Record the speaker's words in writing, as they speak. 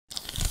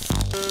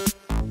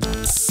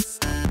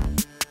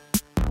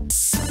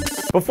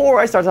Before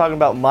I start talking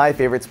about my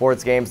favorite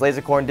sports games,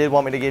 Lasercorn did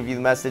want me to give you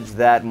the message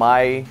that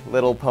My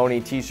Little Pony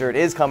t-shirt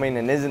is coming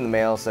and is in the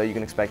mail, so you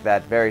can expect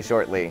that very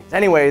shortly.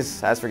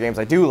 Anyways, as for games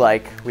I do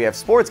like, we have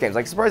sports games.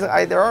 Like,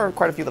 surprisingly, there are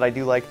quite a few that I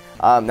do like.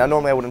 Now,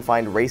 normally I wouldn't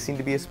find racing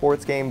to be a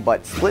sports game,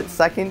 but Split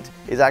Second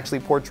is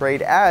actually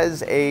portrayed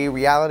as a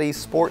reality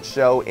sports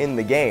show in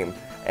the game,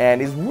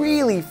 and is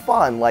really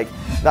fun. Like,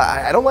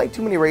 I don't like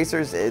too many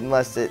racers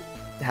unless it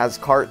has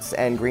carts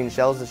and green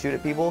shells to shoot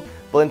at people.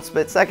 But in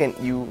Split Second,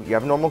 you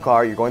have a normal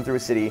car, you're going through a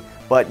city,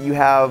 but you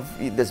have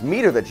this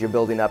meter that you're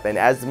building up, and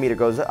as the meter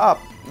goes up,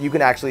 you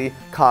can actually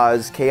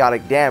cause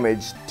chaotic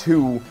damage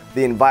to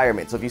the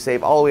environment. So if you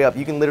save all the way up,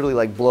 you can literally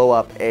like blow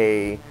up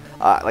a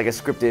like a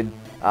scripted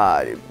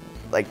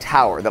like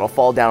tower that'll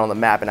fall down on the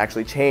map and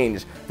actually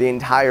change the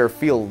entire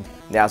field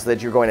now so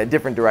that you're going a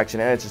different direction,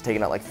 and it's just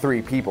taking out like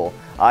 3 people.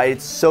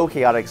 It's so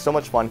chaotic, so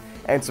much fun,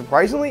 and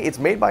surprisingly, it's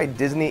made by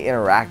Disney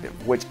Interactive,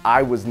 which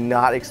I was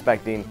not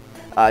expecting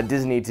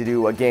Disney to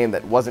do a game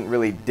that wasn't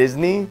really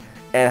Disney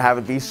and have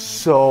it be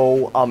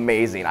so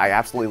amazing. I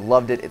absolutely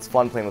loved it. It's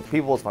fun playing with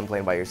people, it's fun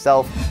playing by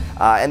yourself,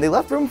 and they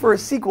left room for a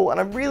sequel, and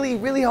I'm really,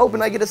 really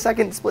hoping I get a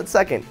second Split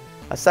Second.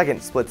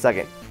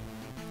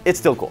 It's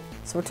still cool.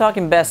 So we're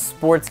talking best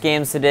sports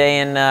games today,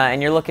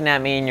 and you're looking at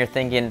me and you're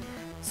thinking,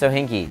 so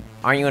Hinky,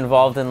 aren't you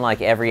involved in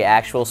like every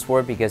actual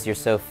sport because you're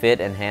so fit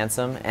and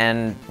handsome?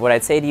 And what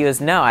I'd say to you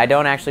is no, I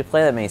don't actually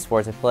play that many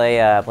sports. I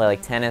play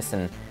like tennis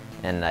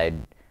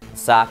and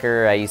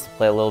soccer. I used to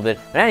play a little bit.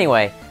 But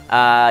anyway,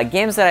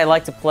 games that I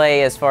like to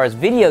play as far as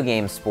video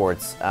game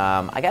sports,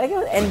 I gotta go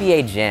with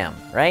NBA Jam,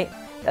 right?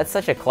 That's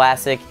such a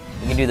classic.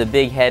 You can do the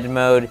big head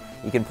mode.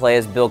 You can play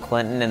as Bill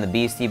Clinton and the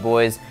Beastie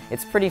Boys.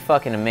 It's pretty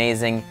fucking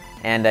amazing.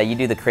 And you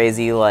do the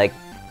crazy like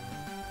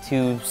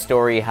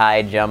 2-story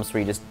high jumps where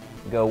you just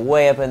go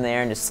way up in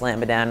there and just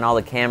slam it down and all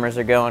the cameras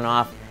are going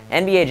off.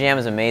 NBA Jam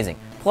is amazing.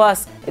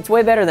 Plus, it's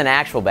way better than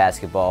actual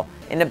basketball.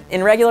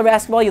 In regular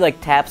basketball, you like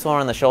tap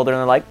someone on the shoulder and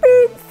they're like,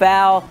 beep,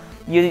 foul.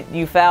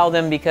 You foul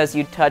them because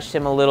you touched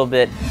him a little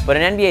bit. But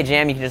in NBA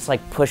Jam, you can just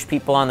like push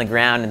people on the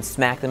ground and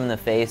smack them in the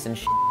face and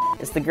shit.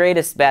 It's the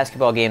greatest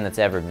basketball game that's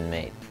ever been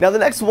made. Now the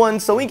next one,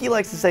 Soinky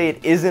likes to say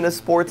it isn't a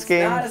sports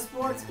game. It's not a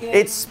sports game.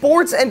 It's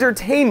sports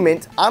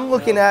entertainment. I'm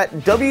looking at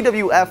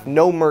WWF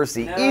No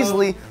Mercy. No.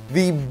 Easily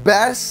the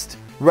best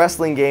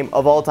wrestling game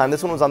of all time.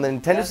 This one was on the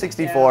Nintendo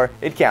 64.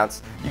 It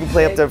counts. You can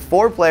play up to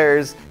 4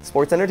 players,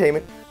 sports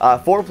entertainment,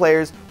 4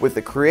 players with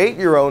the create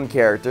your own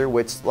character,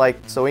 which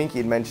like Soinky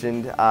had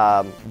mentioned,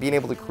 being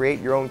able to create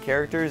your own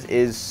characters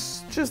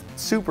is just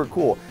super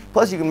cool.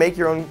 Plus you can make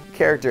your own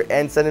character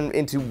and send him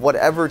into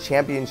whatever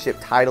championship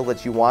title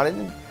that you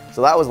wanted.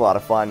 So that was a lot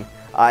of fun.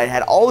 It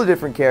had all the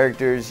different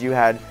characters. You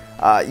had,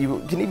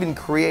 you can even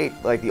create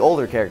like the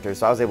older characters.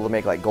 So I was able to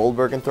make like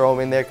Goldberg and throw him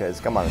in there because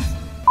come on,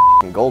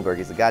 it's Goldberg.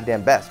 He's the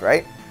goddamn best,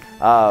 right?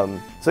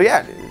 So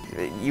yeah,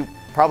 you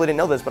probably didn't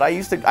know this, but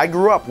I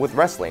grew up with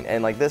wrestling,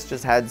 and like this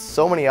just had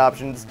so many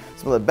options,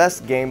 some of the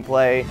best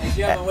gameplay.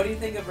 Hey Joe, what do you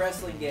think of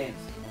wrestling games?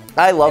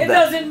 I love that. It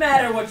doesn't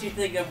matter what you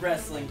think of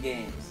wrestling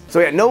games. So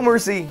yeah, No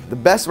Mercy, the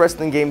best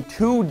wrestling game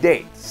to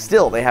date.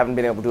 Still, they haven't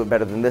been able to do it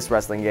better than this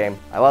wrestling game.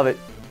 I love it.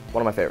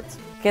 One of my favorites.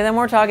 Okay, then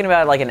we're talking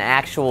about like an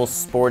actual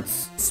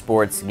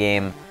sports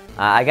game.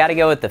 I gotta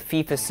go with the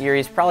FIFA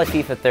series, probably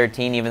FIFA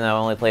 13, even though I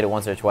only played it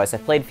once or twice. I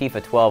played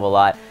FIFA 12 a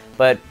lot,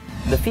 but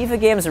the FIFA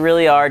games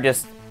really are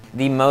just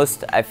the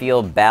most, I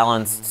feel,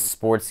 balanced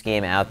sports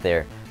game out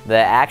there. The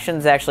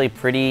action's actually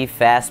pretty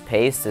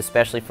fast-paced,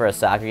 especially for a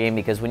soccer game,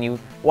 because when you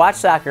watch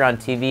soccer on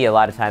TV, a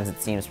lot of times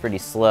it seems pretty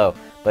slow.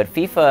 But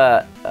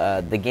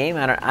FIFA, the game,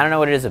 I don't know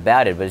what it is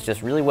about it, but it's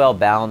just really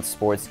well-balanced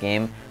sports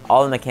game.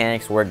 All the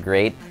mechanics work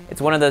great.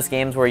 It's one of those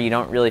games where you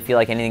don't really feel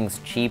like anything's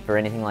cheap or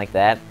anything like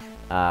that,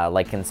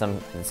 like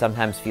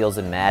sometimes feels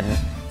in Madden.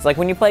 It's like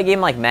when you play a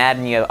game like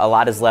Madden, a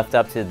lot is left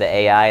up to the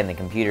AI and the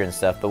computer and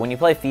stuff, but when you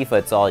play FIFA,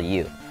 it's all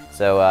you.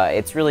 So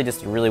it's really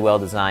just a really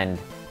well-designed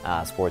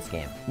sports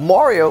game.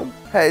 Mario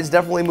has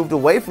definitely moved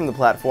away from the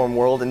platform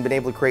world and been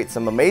able to create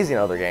some amazing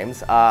other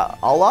games, a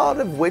lot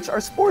of which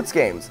are sports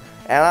games.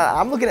 And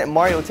I'm looking at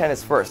Mario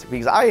Tennis first,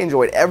 because I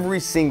enjoyed every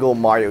single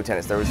Mario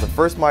Tennis. There was the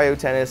first Mario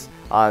Tennis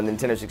on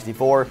Nintendo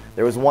 64.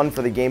 There was one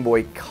for the Game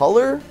Boy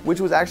Color, which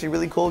was actually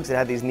really cool because it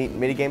had these neat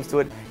mini games to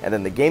it. And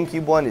then the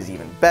GameCube one is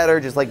even better.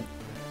 Just like,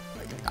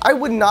 I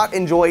would not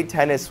enjoy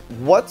tennis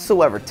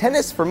whatsoever.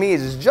 Tennis for me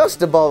is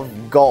just above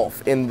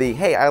golf in the,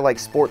 hey, I like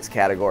sports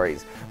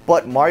categories.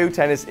 But Mario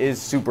Tennis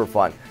is super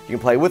fun. You can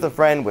play with a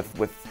friend,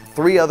 with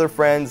 3 other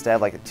friends to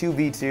have like a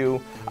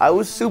 2v2. It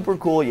was super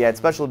cool. You had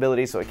special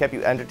abilities, so it kept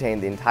you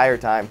entertained the entire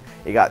time.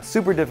 It got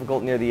super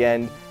difficult near the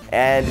end.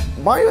 And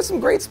Mario has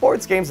some great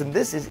sports games, and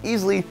this is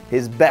easily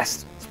his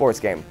best sports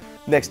game,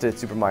 next to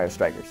Super Mario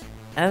Strikers.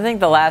 And I think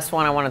the last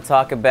one I want to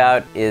talk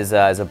about is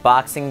a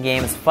boxing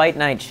game. It's Fight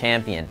Night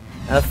Champion.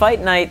 Now the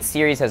Fight Night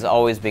series has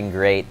always been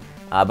great,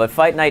 but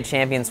Fight Night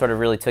Champion sort of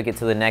really took it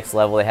to the next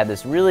level. They had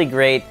this really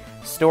great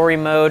story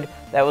mode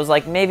that was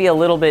like maybe a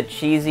little bit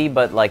cheesy,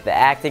 but like the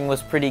acting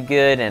was pretty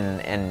good,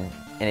 and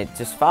it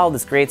just followed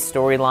this great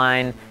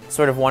storyline,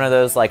 sort of one of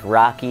those like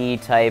Rocky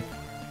type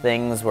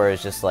things where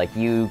it's just like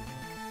you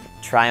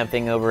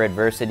triumphing over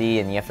adversity,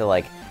 and you have to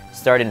like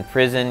start in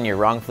prison, you're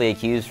wrongfully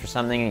accused for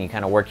something, and you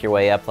kind of work your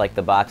way up like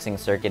the boxing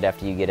circuit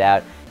after you get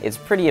out. It's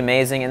pretty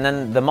amazing. And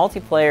then the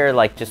multiplayer,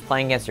 like just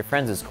playing against your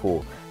friends, is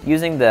cool.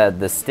 Using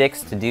the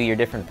sticks to do your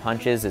different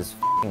punches is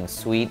f***ing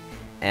sweet.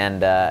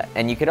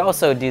 And you could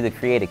also do the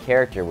create a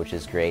character, which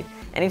is great.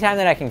 Anytime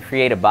that I can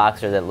create a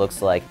boxer that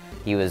looks like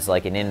he was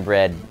like an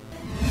inbred,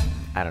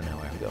 I don't know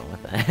where I'm going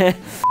with that.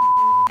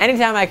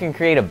 Anytime I can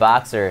create a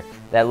boxer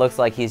that looks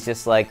like he's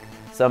just like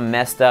some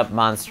messed up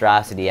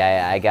monstrosity,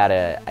 I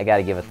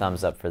gotta give a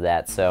thumbs up for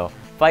that. So,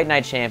 Fight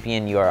Night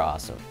Champion, you are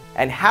awesome.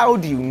 And how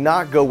do you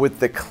not go with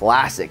the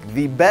classic,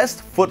 the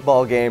best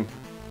football game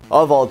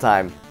of all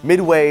time,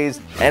 Midway's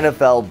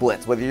NFL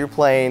Blitz? Whether you're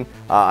playing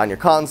on your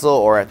console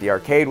or at the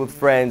arcade with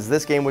friends,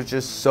 this game was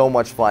just so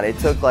much fun. It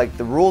took like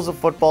the rules of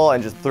football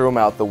and just threw them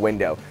out the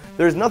window.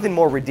 There's nothing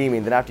more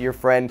redeeming than after your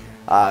friend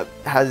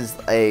has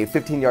a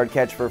 15-yard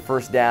catch for a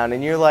first down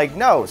and you're like,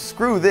 no,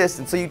 screw this,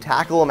 and so you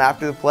tackle him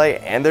after the play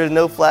and there's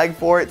no flag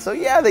for it. So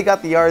yeah, they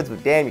got the yards,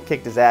 but damn, you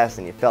kicked his ass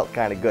and you felt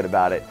kind of good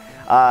about it.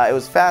 It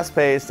was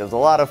fast-paced, it was a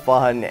lot of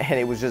fun, and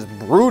it was just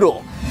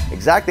brutal.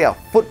 Exactly how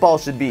football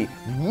should be.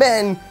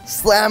 Men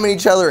slamming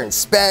each other in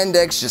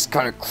spandex, just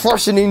kind of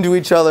crushing into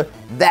each other.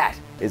 That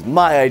is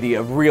my idea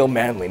of real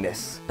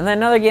manliness. And then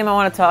another game I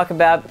want to talk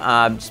about,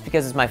 just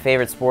because it's my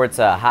favorite sports,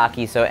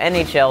 hockey. So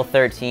NHL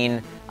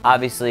 13,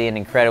 obviously an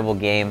incredible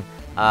game.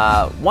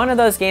 One of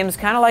those games,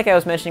 kind of like I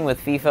was mentioning with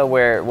FIFA,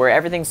 where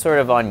everything's sort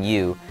of on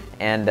you.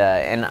 And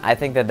I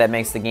think that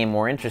makes the game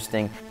more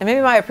interesting. And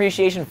maybe my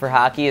appreciation for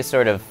hockey is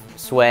sort of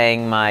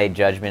swaying my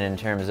judgment in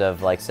terms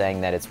of like saying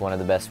that it's one of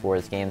the best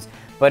sports games.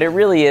 But it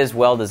really is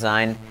well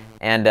designed,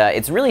 and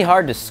it's really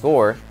hard to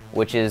score,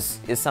 which is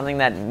something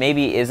that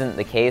maybe isn't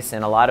the case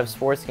in a lot of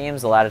sports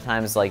games. A lot of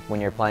times, like when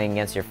you're playing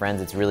against your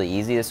friends, it's really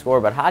easy to score,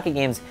 but hockey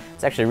games,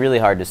 it's actually really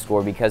hard to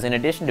score because in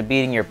addition to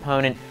beating your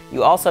opponent,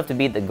 you also have to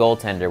beat the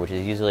goaltender, which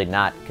is usually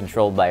not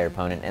controlled by your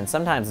opponent, and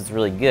sometimes it's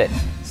really good.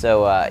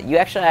 So you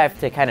actually have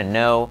to kind of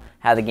know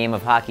how the game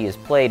of hockey is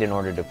played in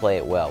order to play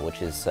it well,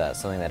 which is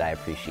something that I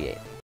appreciate.